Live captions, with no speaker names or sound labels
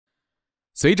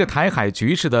随着台海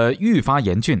局势的愈发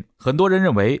严峻，很多人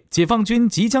认为解放军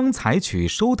即将采取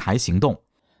收台行动。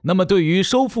那么对于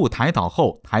收复台岛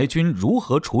后台军如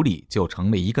何处理，就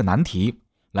成了一个难题。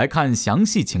来看详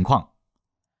细情况。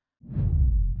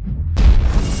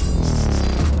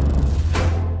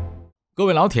各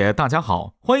位老铁大家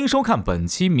好，欢迎收看本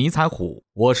期迷彩虎，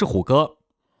我是虎哥。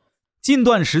近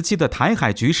段时期的台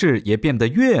海局势也变得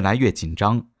越来越紧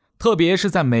张，特别是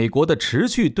在美国的持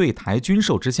续对台军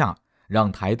售之下，让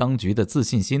台当局的自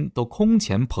信心都空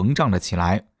前膨胀了起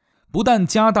来，不但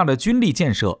加大了军力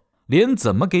建设，连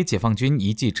怎么给解放军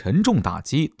一记沉重打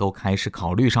击都开始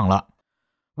考虑上了。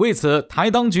为此，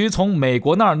台当局从美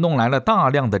国那儿弄来了大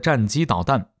量的战机导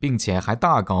弹，并且还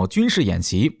大搞军事演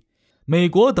习。美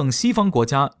国等西方国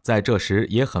家在这时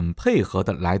也很配合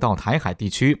地来到台海地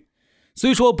区，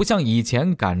虽说不像以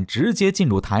前敢直接进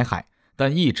入台海，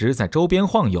但一直在周边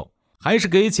晃悠，还是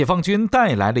给解放军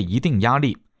带来了一定压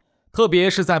力。特别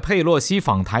是在佩洛西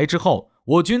访台之后，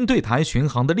我军对台巡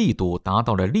航的力度达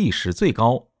到了历史最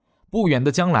高，不远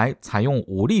的将来采用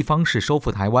武力方式收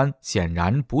复台湾显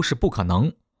然不是不可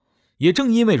能。也正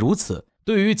因为如此，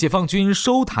对于解放军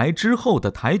收台之后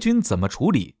的台军怎么处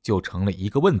理就成了一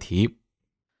个问题。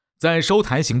在收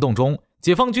台行动中，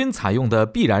解放军采用的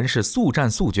必然是速战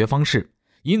速决方式，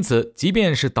因此即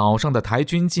便是岛上的台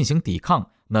军进行抵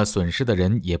抗，那损失的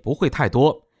人也不会太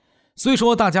多。虽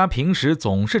说大家平时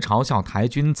总是嘲笑台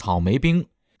军草莓兵，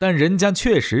但人家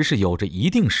确实是有着一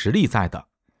定实力在的。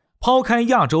抛开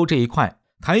亚洲这一块，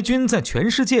台军在全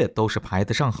世界都是排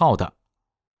得上号的。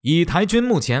以台军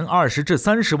目前20至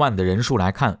30万的人数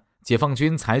来看，解放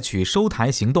军采取收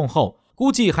台行动后，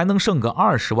估计还能剩个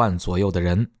20万左右的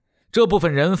人。这部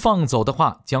分人放走的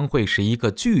话，将会是一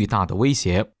个巨大的威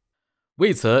胁。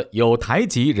为此，有台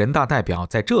籍人大代表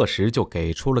在这时就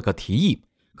给出了个提议，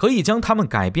可以将他们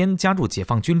改编加入解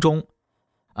放军中。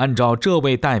按照这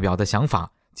位代表的想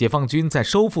法，解放军在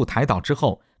收复台岛之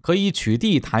后，可以取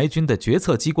缔台军的决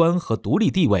策机关和独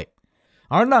立地位，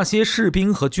而那些士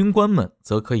兵和军官们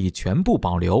则可以全部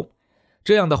保留。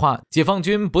这样的话，解放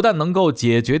军不但能够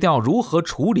解决掉如何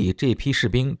处理这批士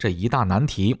兵这一大难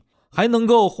题，还能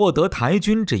够获得台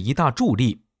军这一大助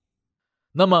力。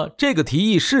那么这个提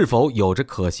议是否有着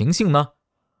可行性呢？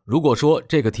如果说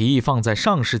这个提议放在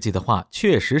上世纪的话，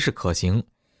确实是可行。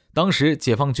当时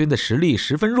解放军的实力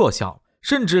十分弱小，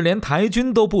甚至连台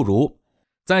军都不如，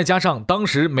再加上当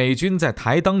时美军在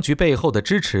台当局背后的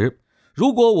支持，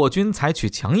如果我军采取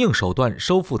强硬手段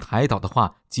收复台岛的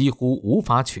话，几乎无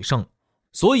法取胜。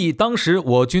所以当时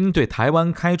我军对台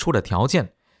湾开出了条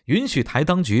件，允许台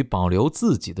当局保留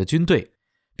自己的军队，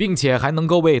并且还能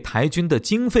够为台军的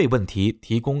经费问题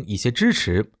提供一些支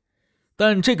持。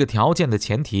但这个条件的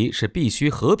前提是必须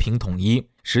和平统一，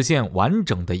实现完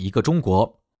整的一个中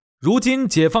国。如今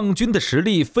解放军的实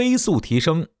力飞速提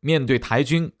升，面对台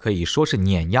军可以说是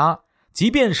碾压，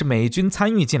即便是美军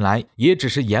参与进来，也只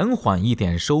是延缓一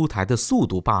点收台的速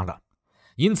度罢了。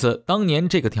因此当年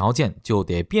这个条件就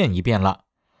得变一变了。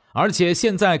而且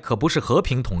现在可不是和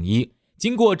平统一，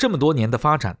经过这么多年的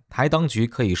发展，台当局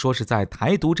可以说是在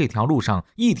台独这条路上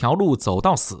一条路走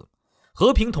到死，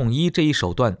和平统一这一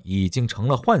手段已经成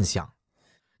了幻想。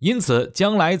因此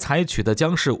将来采取的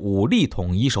将是武力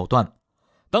统一手段，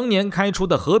当年开出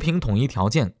的和平统一条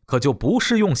件可就不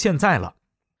适用现在了。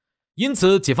因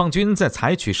此解放军在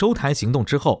采取收台行动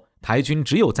之后，台军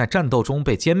只有在战斗中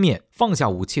被歼灭，放下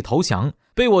武器投降，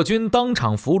被我军当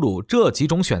场俘虏这几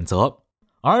种选择。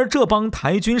而这帮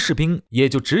台军士兵也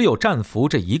就只有战俘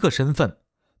这一个身份。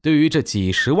对于这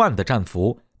几十万的战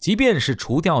俘，即便是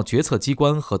除掉决策机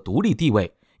关和独立地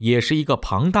位，也是一个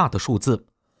庞大的数字。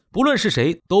不论是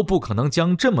谁，都不可能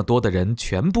将这么多的人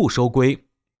全部收归。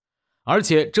而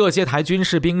且这些台军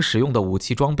士兵使用的武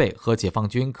器装备和解放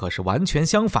军可是完全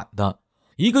相反的，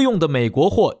一个用的美国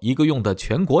货，一个用的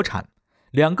全国产，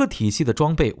两个体系的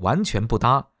装备完全不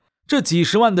搭。这几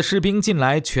十万的士兵进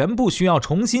来全部需要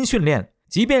重新训练，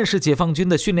即便是解放军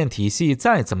的训练体系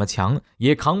再怎么强，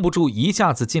也扛不住一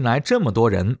下子进来这么多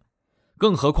人。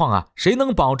更何况谁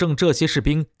能保证这些士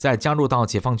兵在加入到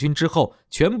解放军之后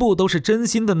全部都是真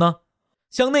心的呢？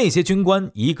像那些军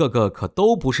官一个个可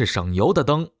都不是省油的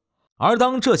灯。而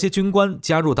当这些军官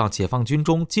加入到解放军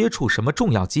中，接触什么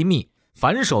重要机密，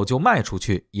反手就卖出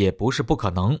去也不是不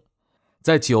可能。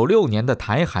在96年的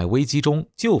台海危机中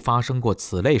就发生过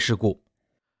此类事故。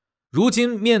如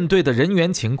今面对的人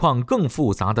员情况更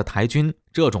复杂的台军，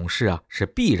这种事是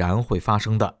必然会发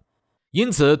生的。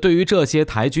因此对于这些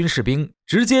台军士兵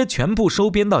直接全部收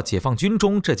编到解放军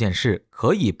中这件事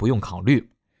可以不用考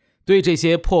虑，对这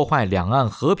些破坏两岸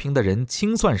和平的人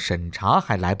清算审查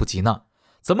还来不及呢，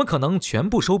怎么可能全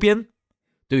部收编？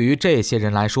对于这些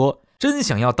人来说，真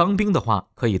想要当兵的话，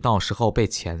可以到时候被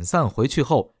遣散回去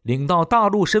后，领到大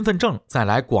陆身份证，再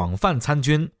来广泛参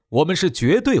军，我们是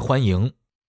绝对欢迎。